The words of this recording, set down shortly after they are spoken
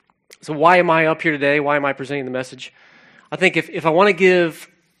So why am I up here today? Why am I presenting the message? I think if I want to give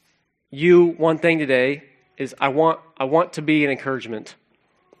you one thing today, is I want to be an encouragement.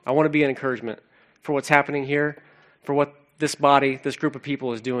 I want to be an encouragement for what's happening here, for what this body, this group of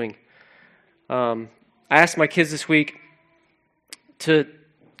people is doing. I asked my kids this week to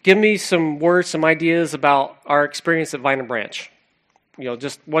give me some words, some ideas about our experience at Vine and Branch.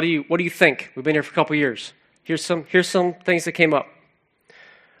 Just what do you think? We've been here for a couple years. Here's some things that came up.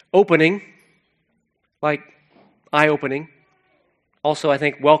 Opening, like eye-opening. Also, I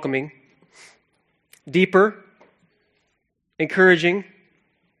think welcoming. Deeper, encouraging,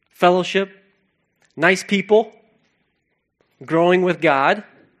 fellowship, nice people, growing with God,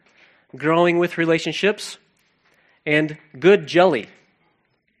 growing with relationships, and good jelly.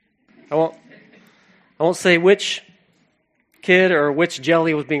 I won't say which kid or which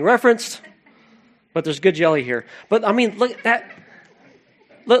jelly was being referenced, but there's good jelly here. But I mean, look at that.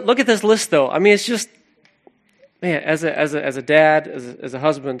 Look at this list, though. I mean, it's just, man. As a dad, as a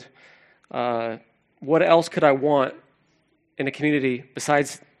husband, what else could I want in a community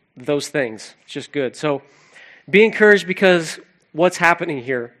besides those things? It's just good. So, be encouraged because what's happening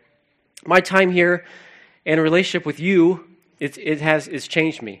here, my time here, and a relationship with you, it's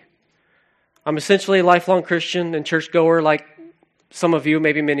changed me. I'm essentially a lifelong Christian and churchgoer, like some of you,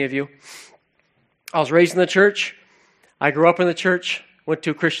 maybe many of you. I was raised in the church. I grew up in the church. Went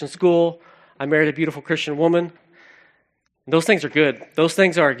to a Christian school. I married a beautiful Christian woman. Those things are good. Those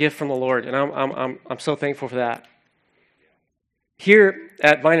things are a gift from the Lord, and I'm so thankful for that. Here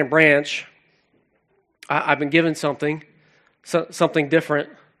at Vine and Branch, I've been given something different,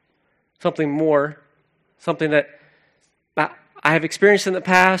 something more, something that I have experienced in the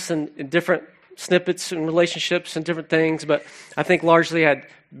past and in different snippets and relationships and different things, but I think largely I'd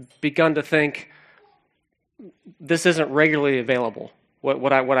begun to think this isn't regularly available.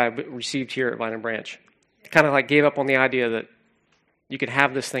 What I received here at Vine and Branch, kind of like gave up on the idea that you could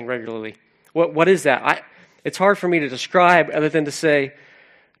have this thing regularly. What is that? It's hard for me to describe other than to say,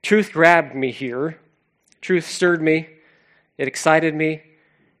 truth grabbed me here. Truth stirred me. It excited me.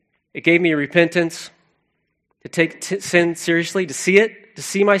 It gave me repentance to take sin seriously, to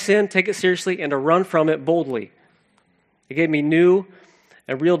see my sin, take it seriously, and to run from it boldly. It gave me new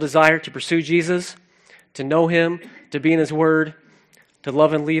and real desire to pursue Jesus, to know Him, to be in His Word, to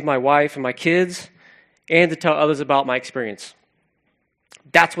love and lead my wife and my kids, and to tell others about my experience.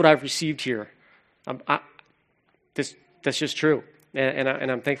 That's what I've received here. That's just true, and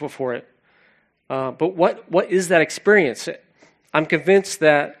I'm thankful for it. But what is that experience? I'm convinced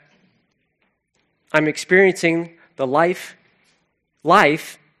that I'm experiencing the life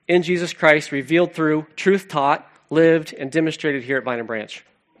in Jesus Christ revealed through truth taught, lived, and demonstrated here at Vine and Branch.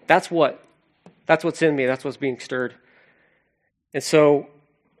 That's what's in me. That's what's being stirred. And so,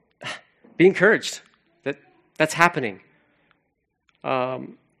 be encouraged that that's happening.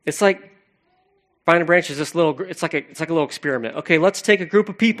 It's like Vine and Branch is this little. It's like a little experiment. Okay, let's take a group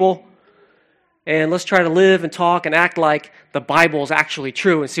of people and let's try to live and talk and act like the Bible is actually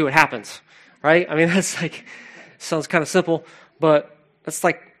true and see what happens. Right? I mean, that's like sounds kind of simple, but that's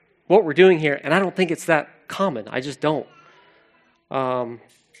like what we're doing here. And I don't think it's that common. I just don't.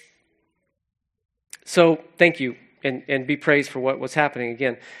 So thank you. And be praised for what's happening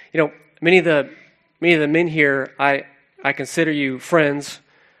again. Many of the men here, I consider you friends,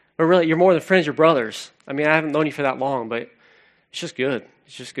 but really you're more than friends, you're brothers. I mean, I haven't known you for that long, but it's just good.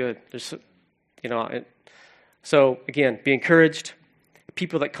 It's just good. So again, be encouraged. The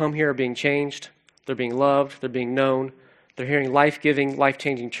people that come here are being changed. They're being loved. They're being known. They're hearing life-giving,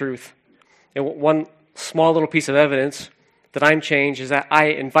 life-changing truth. And one small little piece of evidence that I'm changed is that I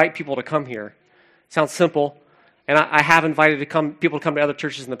invite people to come here. It sounds simple. And I have invited people to come to other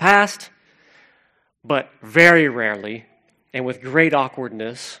churches in the past, but very rarely and with great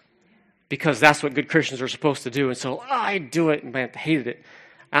awkwardness, because that's what good Christians are supposed to do. And so I do it, and man, I hated it.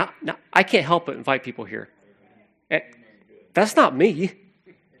 Now, I can't help but invite people here. That's not me.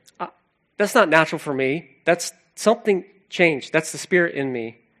 That's not natural for me. That's something changed. That's the Spirit in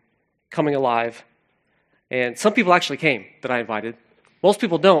me coming alive. And some people actually came that I invited. Most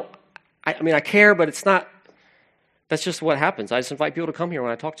people don't. I care, but it's not. That's just what happens. I just invite people to come here when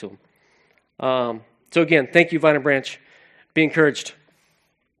I talk to them. So again, thank you, Vine and Branch. Be encouraged.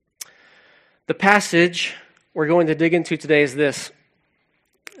 The passage we're going to dig into today is this.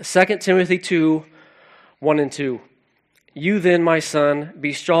 2 Timothy 2, 1 and 2. You then, my son,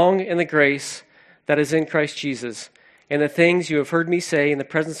 be strong in the grace that is in Christ Jesus, and the things you have heard me say in the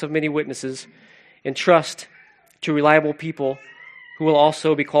presence of many witnesses, entrust to reliable people who will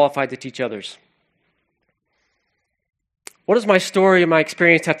also be qualified to teach others. What does my story and my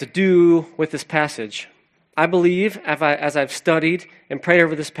experience have to do with this passage? I believe, as I've studied and prayed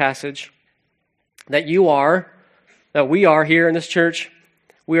over this passage, that we are here in this church,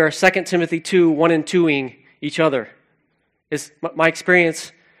 we are 2 Timothy 2, 1 and 2ing each other. My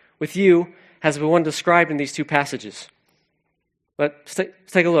experience with you has been one described in these two passages. But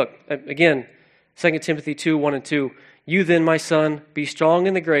let's take a look. Again, 2 Timothy 2, 1 and 2. You then, my son, be strong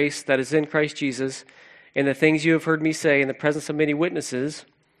in the grace that is in Christ Jesus, and the things you have heard me say in the presence of many witnesses,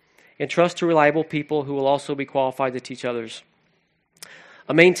 and trust to reliable people who will also be qualified to teach others.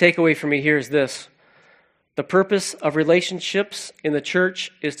 A main takeaway for me here is this. The purpose of relationships in the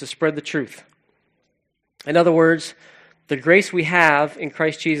church is to spread the truth. In other words, the grace we have in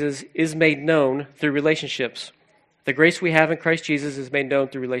Christ Jesus is made known through relationships. The grace we have in Christ Jesus is made known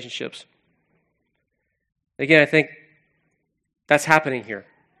through relationships. Again, I think that's happening here.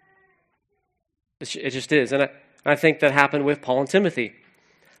 It just is. And I think that happened with Paul and Timothy.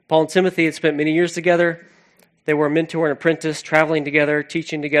 Paul and Timothy had spent many years together. They were a mentor and apprentice, traveling together,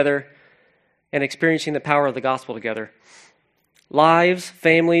 teaching together, and experiencing the power of the gospel together. Lives,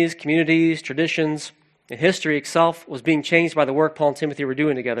 families, communities, traditions, and history itself was being changed by the work Paul and Timothy were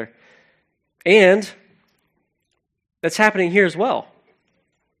doing together. And that's happening here as well.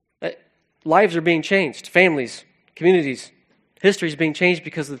 Lives are being changed. Families, communities, history is being changed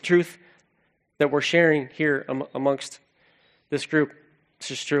because of the truth that we're sharing here amongst this group. It's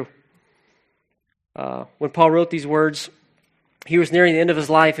just true. When Paul wrote these words, he was nearing the end of his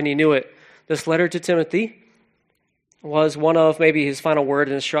life and he knew it. This letter to Timothy was one of maybe his final word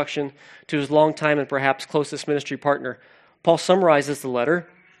and instruction to his longtime and perhaps closest ministry partner. Paul summarizes the letter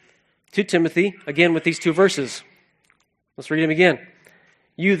to Timothy, again with these two verses. Let's read them again.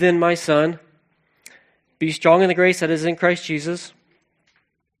 You then, my son, be strong in the grace that is in Christ Jesus,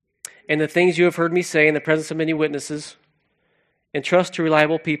 and the things you have heard me say in the presence of many witnesses, and trust to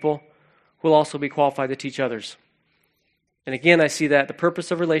reliable people who will also be qualified to teach others. And again, I see that the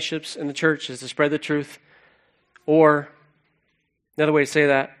purpose of relationships in the church is to spread the truth, or another way to say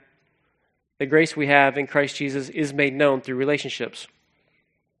that, the grace we have in Christ Jesus is made known through relationships.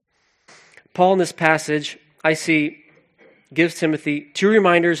 Paul in this passage, I see, gives Timothy two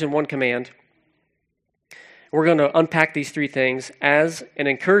reminders and one command. We're going to unpack these three things as an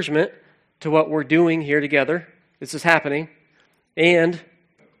encouragement to what we're doing here together. This is happening. And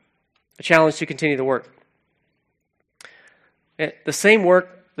a challenge to continue the work. The same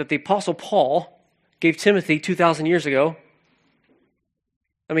work that the Apostle Paul gave Timothy 2,000 years ago.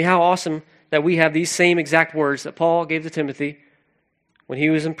 I mean, how awesome that we have these same exact words that Paul gave to Timothy when he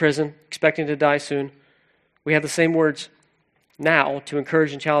was in prison, expecting to die soon. We have the same words now to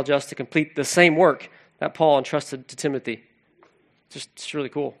encourage and challenge us to complete the same work that Paul entrusted to Timothy. It's really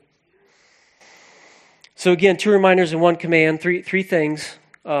cool. So again, two reminders and one command, three things.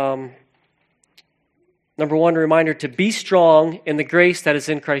 Number one, a reminder to be strong in the grace that is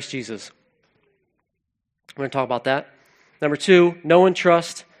in Christ Jesus. We're going to talk about that. Number two, know and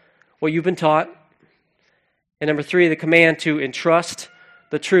trust what you've been taught. And number three, the command to entrust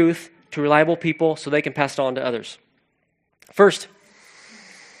the truth to reliable people so they can pass it on to others. First,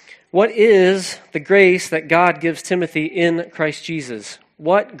 what is the grace that God gives Timothy in Christ Jesus?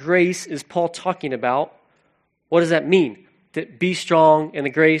 What grace is Paul talking about? What does that mean? To be strong in the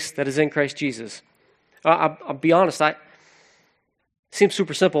grace that is in Christ Jesus. I'll be honest, it seems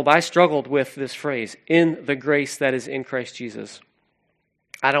super simple, but I struggled with this phrase, in the grace that is in Christ Jesus.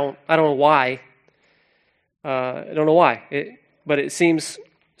 I don't know why. But it seems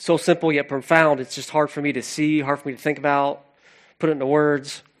so simple yet profound. It's just hard for me to see, hard for me to think about, put it into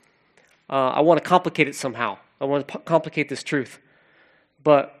words. I want to complicate it somehow. I want to complicate this truth.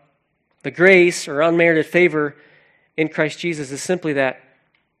 But the grace or unmerited favor in Christ Jesus is simply that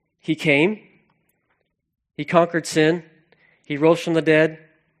He came, He conquered sin, He rose from the dead,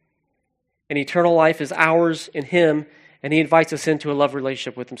 and eternal life is ours in Him, and He invites us into a love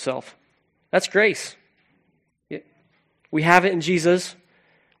relationship with Himself. That's grace. We have it in Jesus.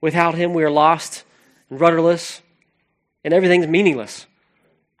 Without Him, we are lost and rudderless, and everything's meaningless.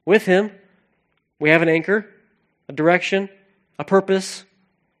 With Him, we have an anchor, a direction, a purpose.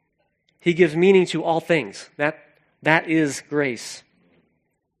 He gives meaning to all things. That is grace.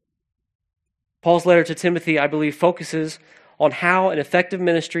 Paul's letter to Timothy, I believe, focuses on how an effective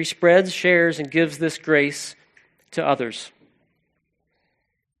ministry spreads, shares, and gives this grace to others.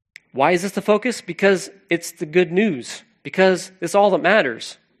 Why is this the focus? Because it's the good news. Because it's all that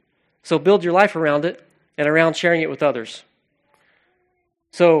matters. So build your life around it and around sharing it with others.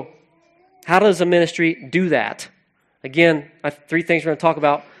 So, how does a ministry do that? Again, three things we're going to talk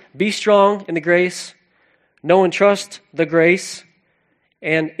about. Be strong in the grace, Know and trust the grace,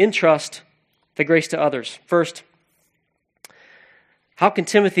 and entrust the grace to others. First, how can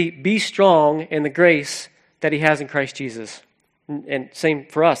Timothy be strong in the grace that he has in Christ Jesus? And same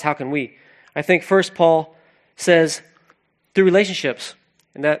for us, how can we? I think first Paul says through relationships,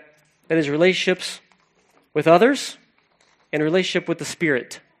 and that is relationships with others and relationship with the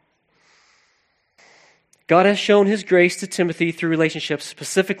Spirit. God has shown his grace to Timothy through relationships,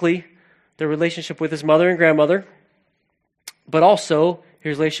 specifically the relationship with his mother and grandmother, but also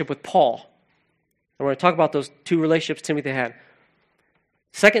his relationship with Paul. And we're going to talk about those two relationships Timothy had.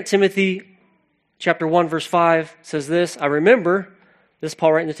 2 Timothy chapter 1, verse 5 says this, I remember, this is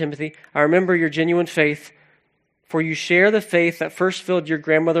Paul writing to Timothy, I remember your genuine faith, for you share the faith that first filled your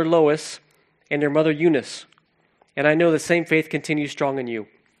grandmother Lois and your mother Eunice, and I know the same faith continues strong in you.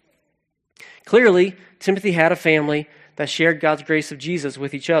 Clearly, Timothy had a family that shared God's grace of Jesus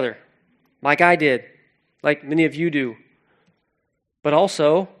with each other, like I did, like many of you do. But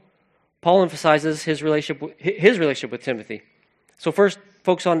also, Paul emphasizes his relationship with Timothy. So first,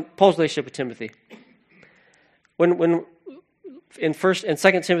 focus on Paul's relationship with Timothy. When in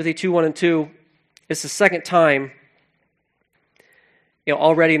 2 Timothy 2, 1 and 2, it's the second time,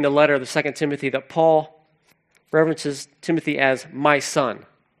 already in the letter of the 2 Timothy, that Paul references Timothy as my son.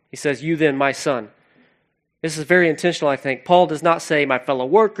 He says, you then, my son. This is very intentional, I think. Paul does not say my fellow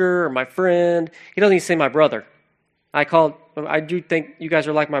worker or my friend. He doesn't even say my brother. I do think you guys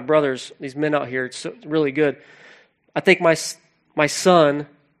are like my brothers, these men out here. It's really good. I think my son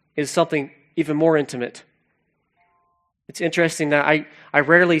is something even more intimate. It's interesting that I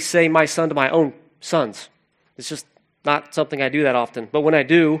rarely say my son to my own sons. It's just not something I do that often. But when I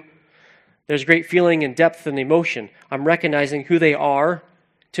do, there's great feeling and depth and emotion. I'm recognizing who they are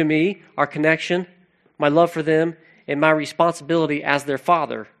to me, our connection, my love for them, and my responsibility as their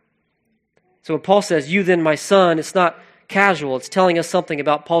father. So when Paul says, you then my son, it's not casual. It's telling us something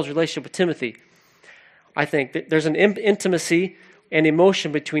about Paul's relationship with Timothy. I think that there's an intimacy and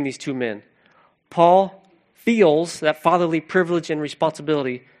emotion between these two men. Paul feels that fatherly privilege and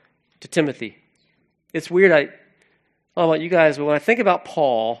responsibility to Timothy. It's weird. I don't know about you guys, but when I think about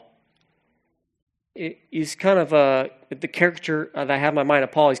Paul, he's kind of the caricature that I have in my mind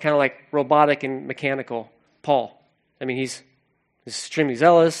of Paul. He's kind of like robotic and mechanical. Paul. I mean, he's extremely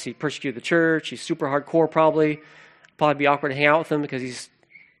zealous. He persecuted the church. He's super hardcore probably. Probably be awkward to hang out with him because he's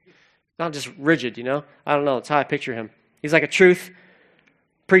not just rigid, I don't know. That's how I picture him. He's like a truth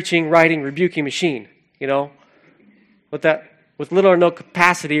preaching, writing, rebuking machine, with little or no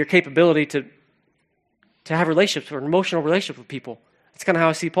capacity or capability to have relationships or an emotional relationship with people. That's kind of how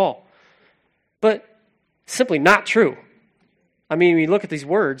I see Paul. But simply not true. I mean, when you look at these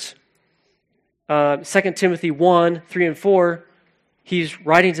words, 2 Timothy 1, 3 and 4, he's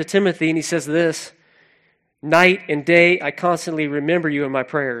writing to Timothy and he says this, night and day I constantly remember you in my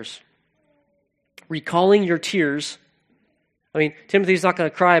prayers, recalling your tears. I mean, Timothy's not going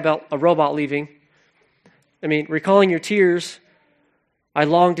to cry about a robot leaving. I mean, recalling your tears, I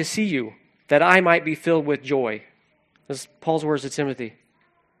long to see you, that I might be filled with joy. That's Paul's words to Timothy.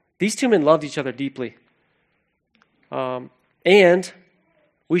 These two men loved each other deeply. And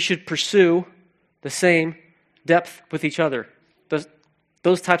we should pursue the same depth with each other.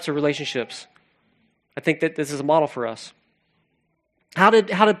 Those types of relationships. I think that this is a model for us. How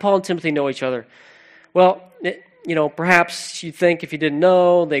did Paul and Timothy know each other? Well, perhaps you think if you didn't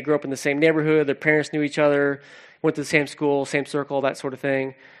know, they grew up in the same neighborhood, their parents knew each other, went to the same school, same circle, that sort of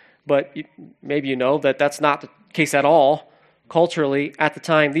thing. But maybe you know that that's not the case at all. Culturally, at the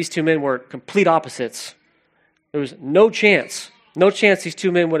time, these two men were complete opposites. There was no chance these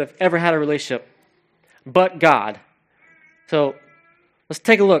two men would have ever had a relationship but God. So let's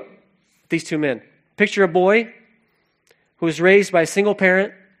take a look at these two men. Picture a boy who was raised by a single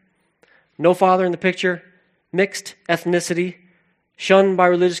parent, no father in the picture, mixed ethnicity, shunned by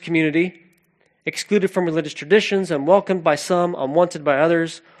religious community, excluded from religious traditions, unwelcomed by some, unwanted by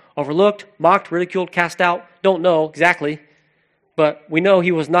others, overlooked, mocked, ridiculed, cast out. Don't know exactly, but we know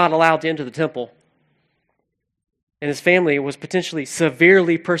he was not allowed to enter the temple. And his family was potentially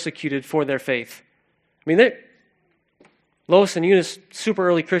severely persecuted for their faith. I mean, Lois and Eunice, super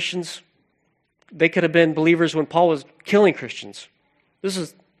early Christians, they could have been believers when Paul was killing Christians. This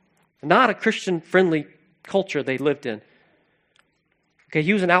is not a Christian-friendly culture they lived in. Okay,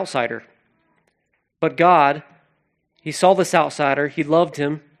 he was an outsider. But God, he saw this outsider, he loved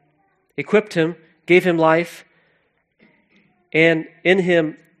him, equipped him, gave him life, and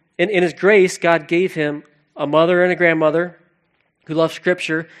in his grace, God gave him a mother and a grandmother who loved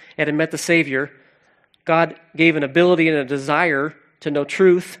Scripture and had met the Savior. God gave an ability and a desire to know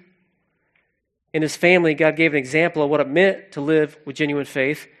truth, In his family, God gave an example of what it meant to live with genuine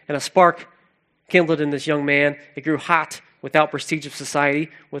faith, and a spark kindled in this young man. It grew hot without prestige of society,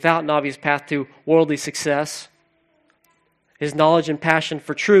 without an obvious path to worldly success. His knowledge and passion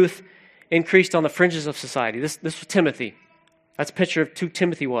for truth increased on the fringes of society. This was Timothy. That's a picture of who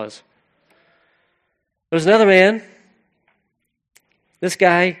Timothy was. There was another man. This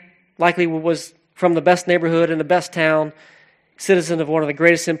guy likely was from the best neighborhood in the best town, citizen of one of the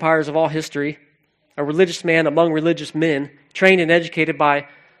greatest empires of all history, a religious man among religious men, trained and educated by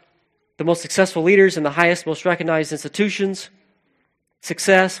the most successful leaders in the highest, most recognized institutions.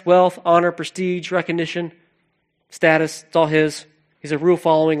 Success, wealth, honor, prestige, recognition, status, it's all his. He's a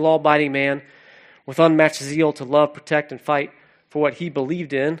rule-following, law-abiding man with unmatched zeal to love, protect, and fight for what he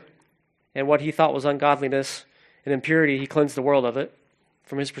believed in, and what he thought was ungodliness and impurity. He cleansed the world of it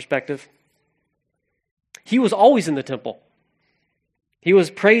from his perspective. He was always in the temple. He was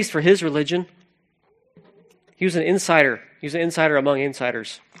praised for his religion. He was an insider. He was an insider among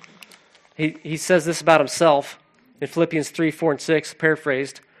insiders. He says this about himself in Philippians 3, 4, and 6,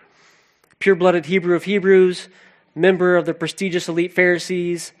 paraphrased. Pure-blooded Hebrew of Hebrews, member of the prestigious elite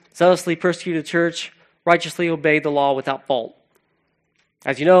Pharisees, zealously persecuted the church, righteously obeyed the law without fault.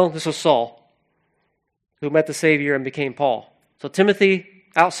 As you know, this was Saul, who met the Savior and became Paul. So Timothy,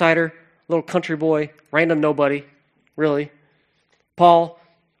 outsider, little country boy, random nobody, really. Paul,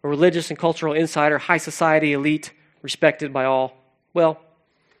 a religious and cultural insider, high society elite, respected by all. Well,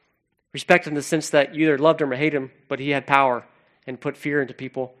 respected in the sense that you either loved him or hated him, but he had power and put fear into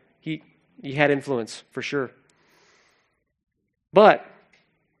people. He had influence, for sure. But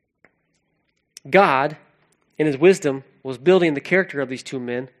God, in his wisdom, was building the character of these two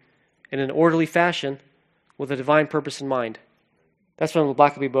men in an orderly fashion with a divine purpose in mind. That's from the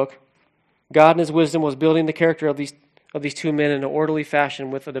Blackaby book. God, in his wisdom, was building the character of these two men in an orderly fashion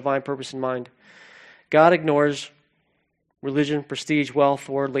with a divine purpose in mind. God ignores religion, prestige, wealth,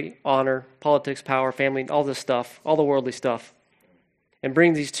 worldly honor, politics, power, family, all this stuff, all the worldly stuff, and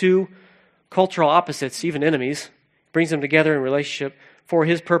brings these two cultural opposites, even enemies, brings them together in relationship for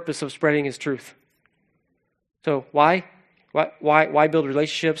his purpose of spreading his truth. So why build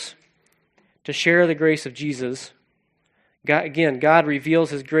relationships? To share the grace of Jesus. God reveals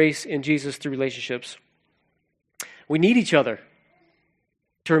his grace in Jesus through relationships. We need each other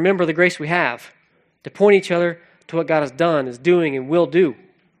to remember the grace we have, to point each other to what God has done, is doing, and will do.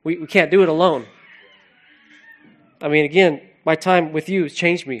 We can't do it alone. I mean, again, my time with you has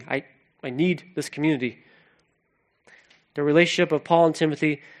changed me. I need this community. The relationship of Paul and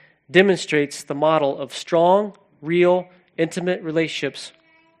Timothy demonstrates the model of strong, real, intimate relationships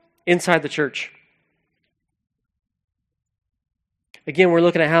inside the church. Again, we're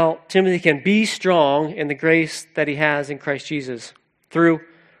looking at how Timothy can be strong in the grace that he has in Christ Jesus through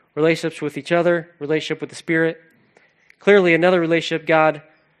relationships with each other, relationship with the Spirit. Clearly, another relationship God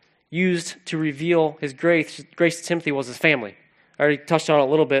used to reveal his grace to Timothy was his family. I already touched on it a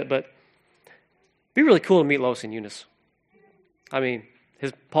little bit, but it'd be really cool to meet Lois and Eunice. I mean,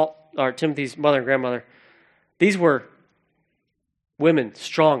 Timothy's mother and grandmother, these were women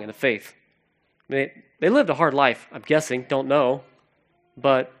strong in the faith. I mean, they lived a hard life, I'm guessing, don't know.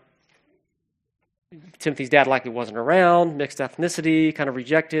 But Timothy's dad likely wasn't around, mixed ethnicity, kind of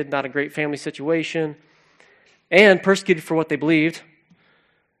rejected, not a great family situation, and persecuted for what they believed.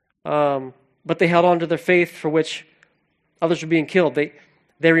 But they held on to their faith for which others were being killed. They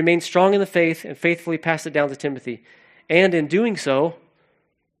remained strong in the faith and faithfully passed it down to Timothy. And in doing so,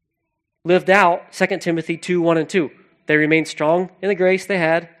 lived out 2 Timothy 2, 1 and 2. They remained strong in the grace they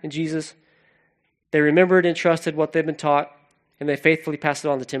had in Jesus. They remembered and trusted what they'd been taught, and they faithfully passed it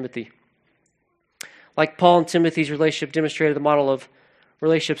on to Timothy. Like Paul and Timothy's relationship demonstrated the model of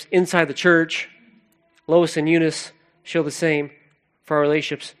relationships inside the church, Lois and Eunice show the same for our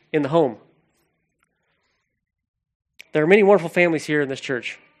relationships in the home. There are many wonderful families here in this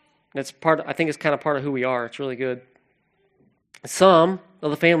church. I think it's kind of part of who we are. It's really good. Some of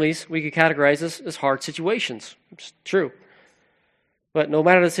the families we could categorize as hard situations. It's true. But no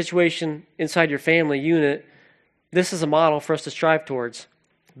matter the situation inside your family unit, this is a model for us to strive towards.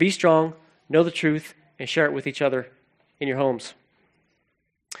 Be strong, know the truth, and share it with each other in your homes.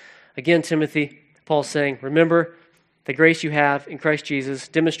 Again, Timothy, Paul's saying, remember the grace you have in Christ Jesus,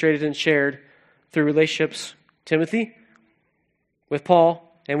 demonstrated and shared through relationships, Timothy, with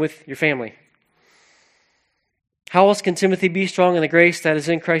Paul, and with your family. How else can Timothy be strong in the grace that is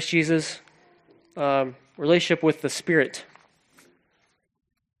in Christ Jesus? Relationship with the Spirit.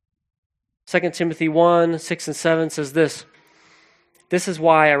 2 Timothy 1, 6 and 7 says this, "This is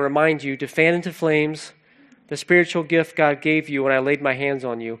why I remind you to fan into flames the spiritual gift God gave you when I laid my hands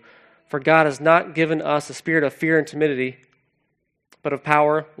on you. For God has not given us a spirit of fear and timidity, but of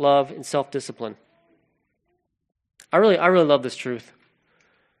power, love, and self-discipline. I really love this truth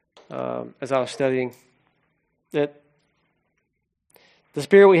as I was studying, that the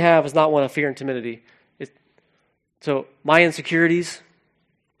spirit we have is not one of fear and timidity. So my insecurities,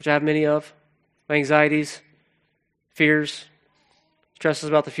 which I have many of, my anxieties, fears, stresses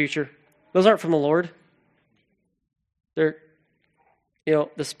about the future, those aren't from the Lord. They're,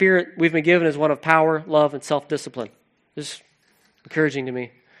 the spirit we've been given is one of power, love, and self-discipline. This is encouraging to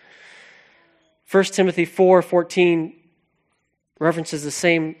me. 1 Timothy 4:14 references the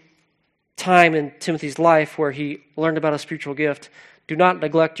same time in Timothy's life where he learned about a spiritual gift. Do not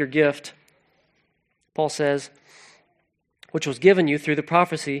neglect your gift, Paul says, which was given you through the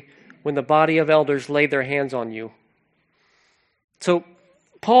prophecy when the body of elders laid their hands on you. So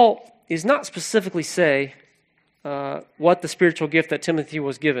Paul does not specifically say what the spiritual gift that Timothy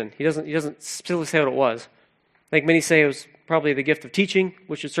was given. He doesn't specifically say what it was. I think many say it was probably the gift of teaching,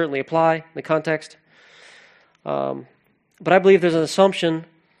 which would certainly apply in the context. But I believe there's an assumption,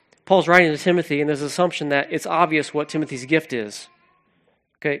 Paul's writing to Timothy, and there's an assumption that it's obvious what Timothy's gift is.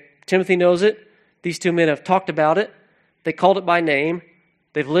 Okay, Timothy knows it. These two men have talked about it. They called it by name.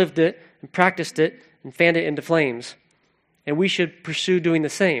 They've lived it and practiced it and fanned it into flames. And we should pursue doing the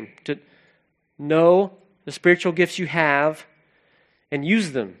same, to know the spiritual gifts you have and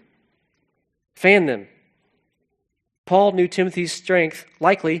use them. Fan them. Paul knew Timothy's strength,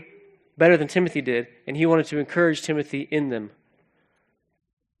 likely better than Timothy did, and he wanted to encourage Timothy in them.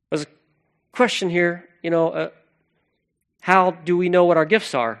 There's a question here, how do we know what our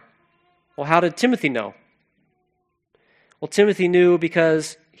gifts are? Well, how did Timothy know? Well, Timothy knew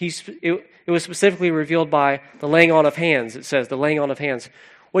because it was specifically revealed by the laying on of hands. It says the laying on of hands,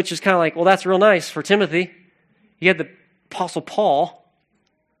 which is kind of like, well, that's real nice for Timothy. He had the Apostle Paul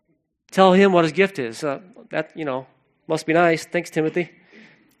tell him what his gift is. That must be nice. Thanks, Timothy.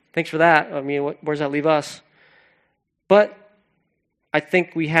 Thanks for that. I mean, where does that leave us? But I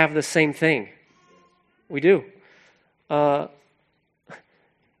think we have the same thing. We do. The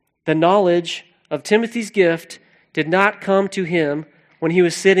knowledge of Timothy's gift did not come to him when he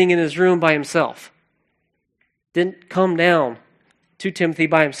was sitting in his room by himself. Didn't come down to Timothy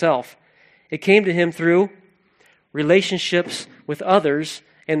by himself. It came to him through relationships with others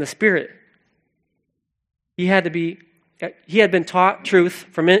and the Spirit. He had been taught truth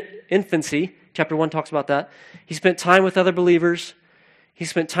from infancy. Chapter 1 talks about that. He spent time with other believers. He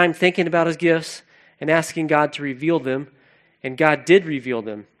spent time thinking about his gifts and asking God to reveal them. And God did reveal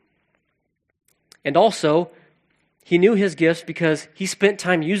them. And also, he knew his gifts because he spent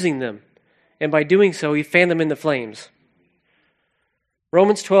time using them. And by doing so, he fanned them into flames.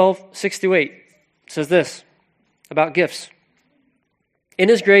 Romans 12:6-8 says this about gifts. In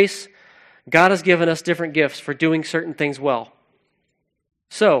his grace, God has given us different gifts for doing certain things well.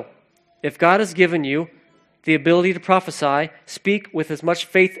 So, if God has given you the ability to prophesy, speak with as much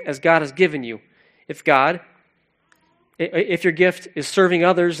faith as God has given you. If your gift is serving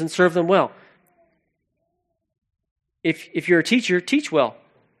others, then serve them well. If you're a teacher, teach well.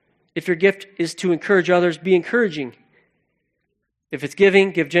 If your gift is to encourage others, be encouraging. If it's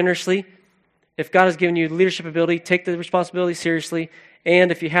giving, give generously. If God has given you leadership ability, take the responsibility seriously.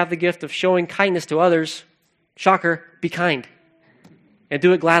 And if you have the gift of showing kindness to others, shocker, be kind. And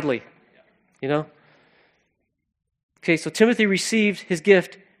do it gladly. Okay, so Timothy received his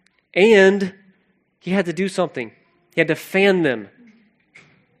gift and he had to do something. He had to fan them.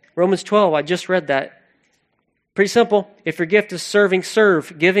 Romans 12, I just read that. Pretty simple. If your gift is serving,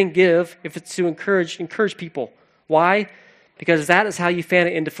 serve. Giving, give. If it's to encourage people. Why? Because that is how you fan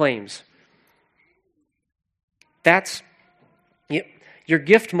it into flames. Your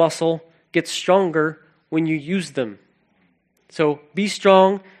gift muscle gets stronger when you use them. So be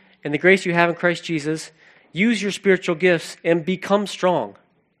strong in the grace you have in Christ Jesus. Use your spiritual gifts and become strong.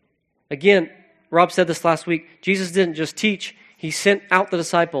 Again, Rob said this last week. Jesus didn't just teach. He sent out the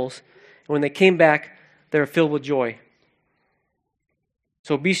disciples. And when they came back, they were filled with joy.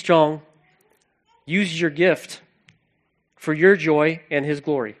 So be strong. Use your gift for your joy and His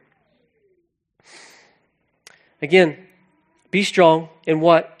glory. Again, be strong in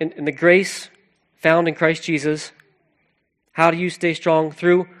what? In the grace found in Christ Jesus. How do you stay strong?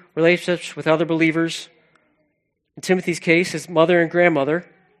 Through relationships with other believers. In Timothy's case, his mother and grandmother.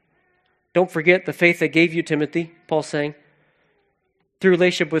 Don't forget the faith that gave you Timothy, Paul's saying. Through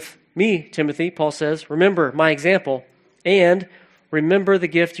relationship with me, Timothy, Paul says, remember my example, and remember the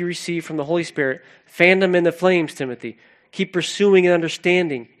gift you received from the Holy Spirit. Fan them in the flames, Timothy. Keep pursuing and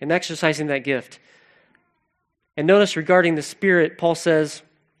understanding and exercising that gift. And notice regarding the Spirit, Paul says,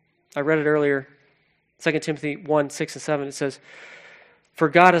 I read it earlier, 2 Timothy 1, 6 and 7, it says, "For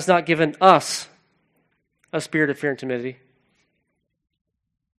God has not given us a spirit of fear and timidity."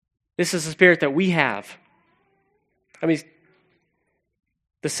 This is the spirit that we have. I mean,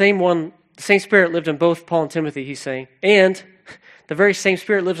 the same spirit lived in both Paul and Timothy, he's saying, and the very same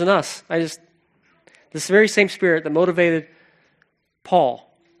spirit lives in us. This very same spirit that motivated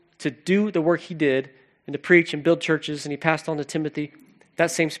Paul to do the work he did and to preach and build churches, and he passed on to Timothy, that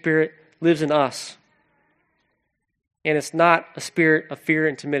same spirit lives in us. And it's not a spirit of fear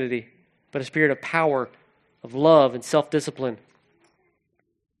and timidity, but a spirit of power, of love and self-discipline.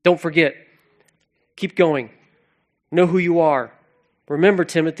 Don't forget. Keep going. Know who you are. Remember,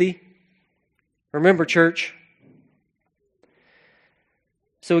 Timothy. Remember, church.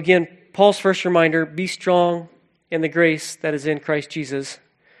 So again, Paul's first reminder, be strong in the grace that is in Christ Jesus.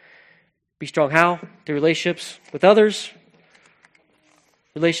 Be strong how? Through relationships with others,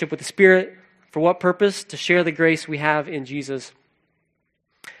 relationship with the Spirit. For what purpose? To share the grace we have in Jesus.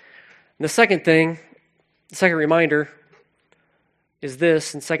 And the second reminder is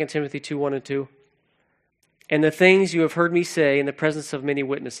this in 2 Timothy 2, 1 and 2. "And the things you have heard me say in the presence of many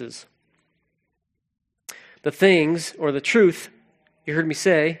witnesses." The things, or the truth, you heard me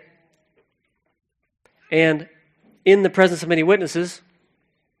say, and in the presence of many witnesses,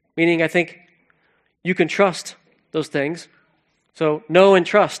 meaning I think you can trust those things. So know and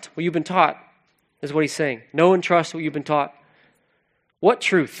trust what you've been taught is what he's saying. Know and trust what you've been taught. What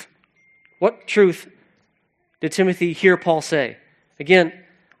truth? What truth did Timothy hear Paul say? Again,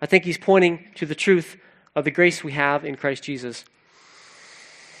 I think he's pointing to the truth of the grace we have in Christ Jesus.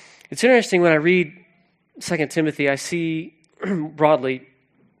 It's interesting when I read 2 Timothy, I see broadly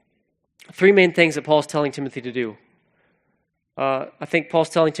three main things that Paul's telling Timothy to do. I think Paul's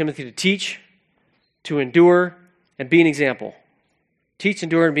telling Timothy to teach, to endure, and be an example. Teach,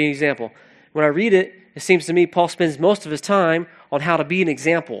 endure, and be an example. When I read it, it seems to me Paul spends most of his time on how to be an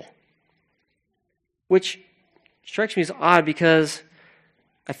example, which strikes me as odd because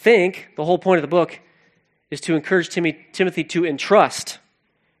I think the whole point of the book is to encourage Timothy to entrust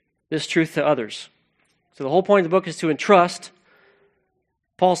this truth to others. So the whole point of the book is to entrust.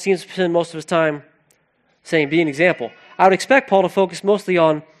 Paul seems to spend most of his time saying, be an example. I would expect Paul to focus mostly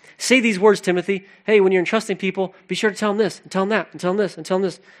on, say these words, Timothy. Hey, when you're entrusting people, be sure to tell them this, and tell them that, and tell them this, and tell them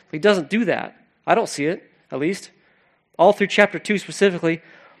this. But he doesn't do that. I don't see it, at least. All through chapter 2 specifically,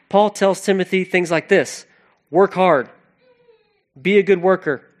 Paul tells Timothy things like this. Work hard. Be a good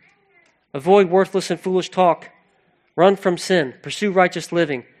worker. Avoid worthless and foolish talk. Run from sin. Pursue righteous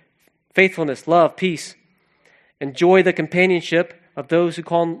living. Faithfulness, love, peace. Enjoy the companionship of those who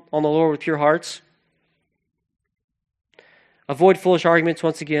call on the Lord with pure hearts. Avoid foolish arguments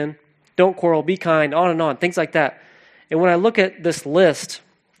once again. Don't quarrel. Be kind. On and on. Things like that. And when I look at this list,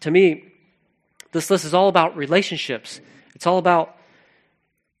 to me, this list is all about relationships. It's all about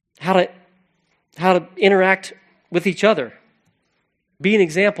how to interact with each other. Be an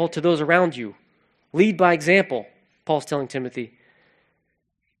example to those around you. Lead by example, Paul's telling Timothy.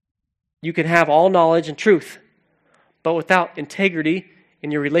 You can have all knowledge and truth, but without integrity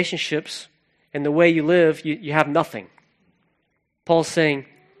in your relationships and the way you live, you have nothing. Paul's saying,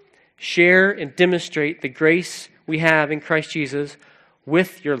 share and demonstrate the grace we have in Christ Jesus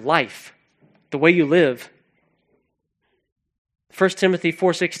with your life, the way you live. 1 Timothy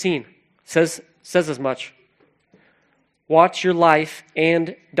 4:16 says as much. Watch your life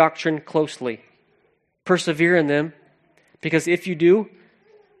and doctrine closely. Persevere in them, because if you do,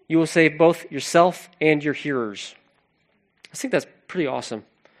 you will save both yourself and your hearers. I think that's pretty awesome.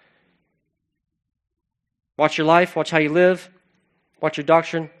 Watch your life, watch how you live, watch your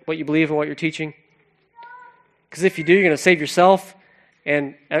doctrine, what you believe and what you're teaching. Because if you do, you're going to save yourself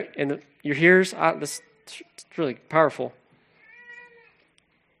and your hearers. It's really powerful.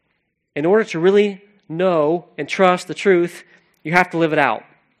 In order to really know and trust the truth, you have to live it out.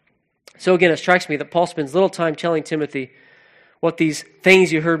 So again, it strikes me that Paul spends little time telling Timothy what these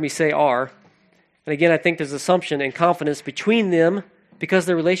things you heard me say are. And again, I think there's assumption and confidence between them because of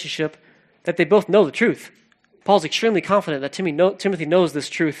their relationship that they both know the truth. Paul's extremely confident that Timothy knows this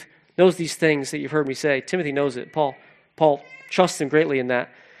truth, knows these things that you've heard me say. Timothy knows it. Paul trusts him greatly in that.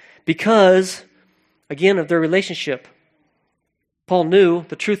 Because, again, of their relationship, Paul knew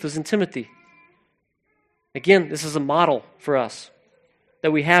the truth was in Timothy. Again, this is a model for us,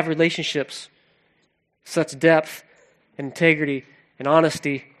 that we have relationships, such depth and integrity and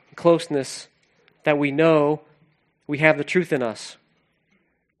honesty and closeness, that we know we have the truth in us.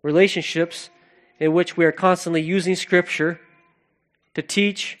 Relationships in which we are constantly using Scripture to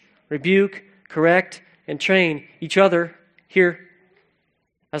teach, rebuke, correct, and train each other here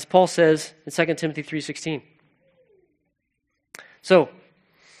as Paul says in 2 Timothy 3:16. So,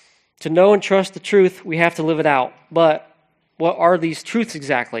 to know and trust the truth, we have to live it out. But what are these truths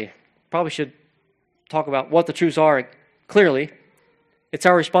exactly? Probably should talk about what the truths are clearly. It's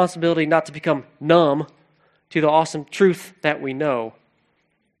our responsibility not to become numb to the awesome truth that we know.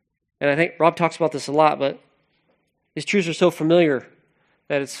 And I think Rob talks about this a lot, but these truths are so familiar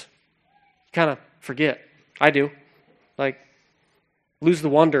that it's kind of forget. I do. Like, lose the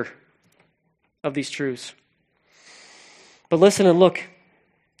wonder of these truths. But listen and look at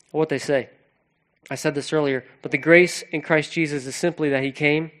what they say. I said this earlier, but the grace in Christ Jesus is simply that he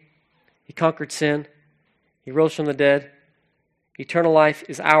came, he conquered sin, he rose from the dead, eternal life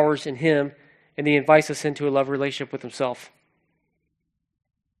is ours in him, and he invites us into a love relationship with himself.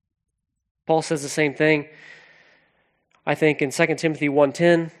 Paul says the same thing, I think, in 2 Timothy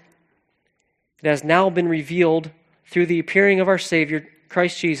 1:10. It has now been revealed through the appearing of our Savior,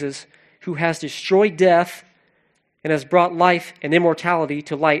 Christ Jesus, who has destroyed death and has brought life and immortality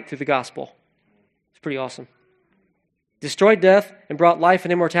to light through the gospel. It's pretty awesome. Destroyed death and brought life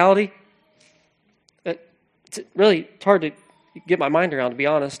and immortality. It's really hard to get my mind around, to be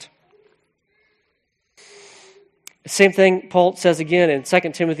honest. The same thing Paul says again in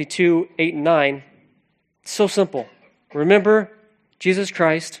 2 Timothy 2:8 and 9. It's so simple. Remember Jesus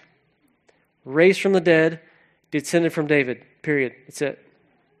Christ, raised from the dead, descended from David. Period. That's it.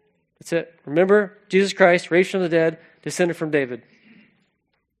 That's it. Remember Jesus Christ, raised from the dead, descended from David.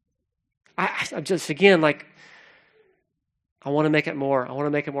 I'm just, again, like, I want to make it more. I want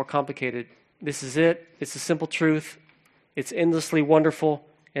to make it more complicated. This is it. It's a simple truth. It's endlessly wonderful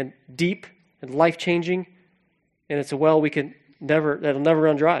and deep and life-changing. And it's a well that'll never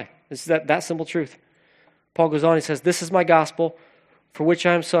run dry. It's that simple truth. Paul goes on, he says, this is my gospel, for which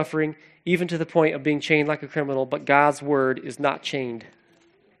I am suffering, even to the point of being chained like a criminal, but God's word is not chained.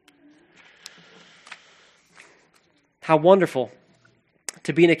 How wonderful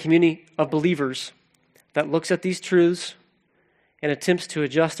to be in a community of believers that looks at these truths and attempts to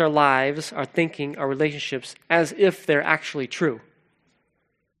adjust our lives, our thinking, our relationships, as if they're actually true.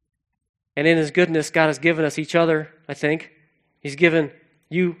 And in his goodness, God has given us each other, I think. He's given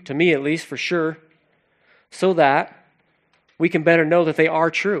you, to me at least, for sure, so that we can better know that they are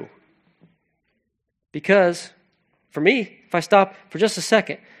true. Because, for me, if I stop for just a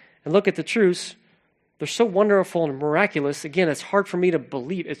second and look at the truths, they're so wonderful and miraculous. Again, it's hard for me to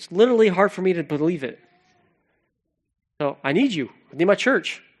believe. It's literally hard for me to believe it. So I need you. I need my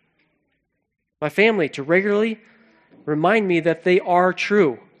church, my family, to regularly remind me that they are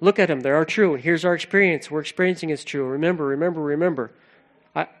true. Look at them. They are true. And here's our experience. We're experiencing it's true. Remember.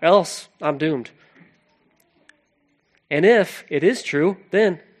 Else, I'm doomed. And if it is true,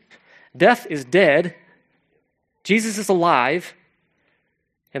 then death is dead, Jesus is alive,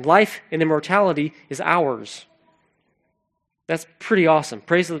 and life and immortality is ours. That's pretty awesome.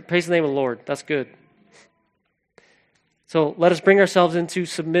 Praise the name of the Lord. That's good. So let us bring ourselves into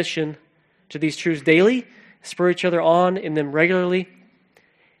submission to these truths daily, spur each other on in them regularly.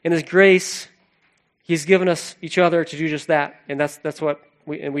 In his grace, he's given us each other to do just that. And that's what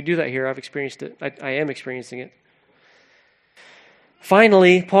we do that here. I've experienced it. I am experiencing it.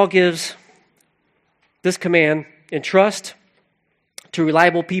 Finally, Paul gives this command: entrust to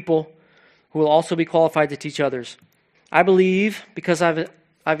reliable people who will also be qualified to teach others. I believe, because I've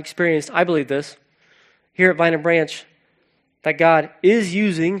experienced, I believe this, here at Vine and Branch, that God is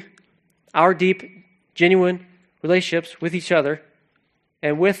using our deep, genuine relationships with each other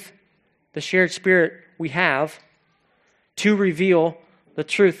and with the shared spirit we have to reveal the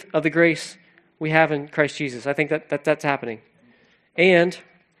truth of the grace we have in Christ Jesus. I think that's happening. And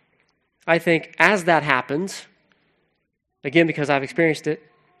I think as that happens, again, because I've experienced it,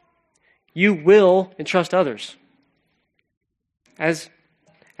 you will entrust others. As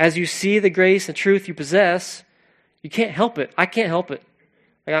you see the grace and truth you possess, you can't help it. I can't help it.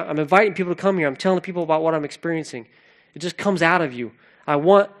 I'm inviting people to come here. I'm telling people about what I'm experiencing. It just comes out of you. I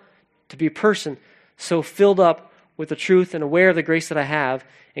want to be a person so filled up with the truth and aware of the grace that I have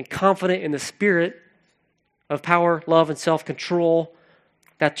and confident in the spirit of power, love, and self-control.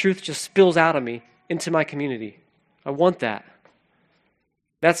 That truth just spills out of me into my community. I want that.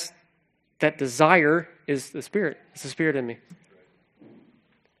 That desire is the Spirit. It's the Spirit in me.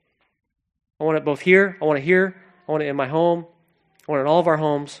 I want it both here. I want it here. I want it in my home. I want it in all of our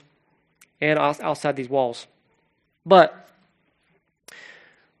homes and outside these walls. But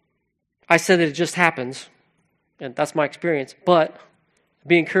I said that it just happens, and that's my experience. But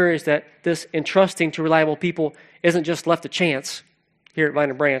be encouraged that this entrusting to reliable people isn't just left to chance here at Vine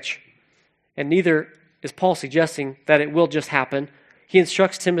and Branch. And neither is Paul suggesting that it will just happen. he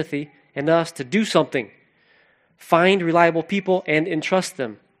instructs Timothy and us to do something. Find reliable people and entrust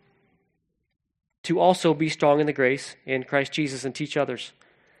them to also be strong in the grace in Christ Jesus and teach others.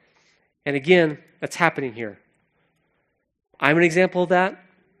 And again, that's happening here. I'm an example of that.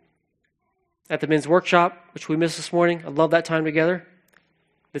 At the men's workshop, which we missed this morning, I love that time together.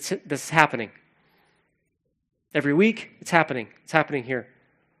 This is happening. Every week, it's happening. It's happening here.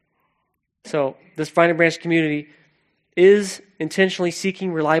 So this Vine and Branch community is intentionally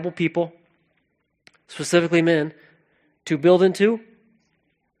seeking reliable people, specifically men, to build into,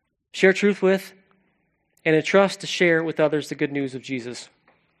 share truth with, and entrust to share with others the good news of Jesus.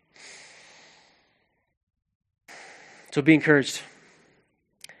 So be encouraged.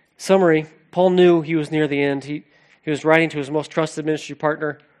 Summary, Paul knew he was near the end. He was writing to his most trusted ministry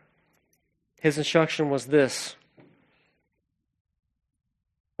partner. His instruction was this.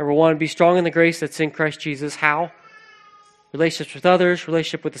 Number one, be strong in the grace that's in Christ Jesus. How? Relationships with others,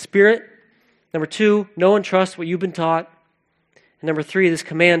 relationship with the Spirit. Number two, know and trust what you've been taught. And number three, this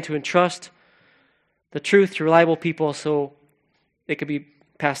command to entrust the truth to reliable people so it could be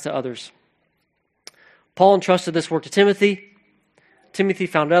passed to others. Paul entrusted this work to Timothy. Timothy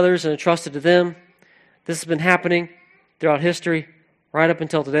found others and entrusted to them. This has been happening throughout history, right up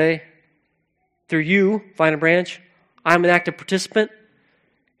until today. Through you, Vine and Branch, I'm an active participant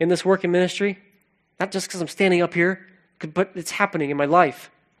in this work and ministry. Not just because I'm standing up here, but it's happening in my life.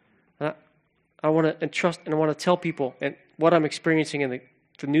 I want to entrust and I want to tell people, and what I'm experiencing and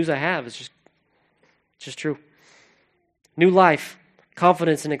the news I have is just true. New life,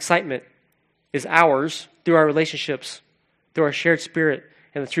 confidence, and excitement is ours through our relationships, through our shared spirit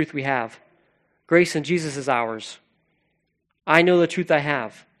and the truth we have. Grace in Jesus is ours. I know the truth I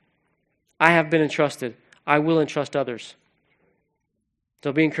have. I have been entrusted. I will entrust others.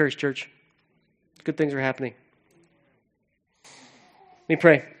 So be encouraged, church. Good things are happening. Let me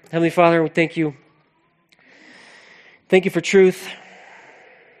pray. Heavenly Father, we thank you. Thank you for truth.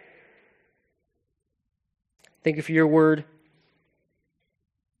 Thank you for your word.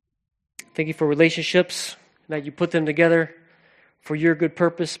 Thank you for relationships, that you put them together for your good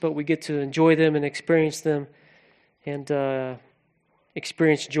purpose, but we get to enjoy them and experience them and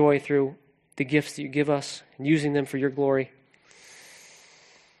experience joy through the gifts that you give us and using them for your glory.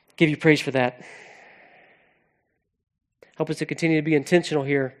 Give you praise for that. Help us to continue to be intentional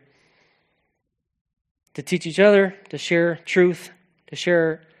here, to teach each other, to share truth, to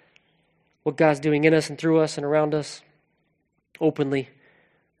share what God's doing in us and through us and around us openly,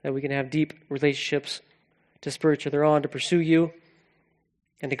 that we can have deep relationships to spur each other on, to pursue you,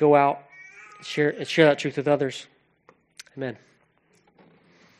 and to go out and share that truth with others. Amen.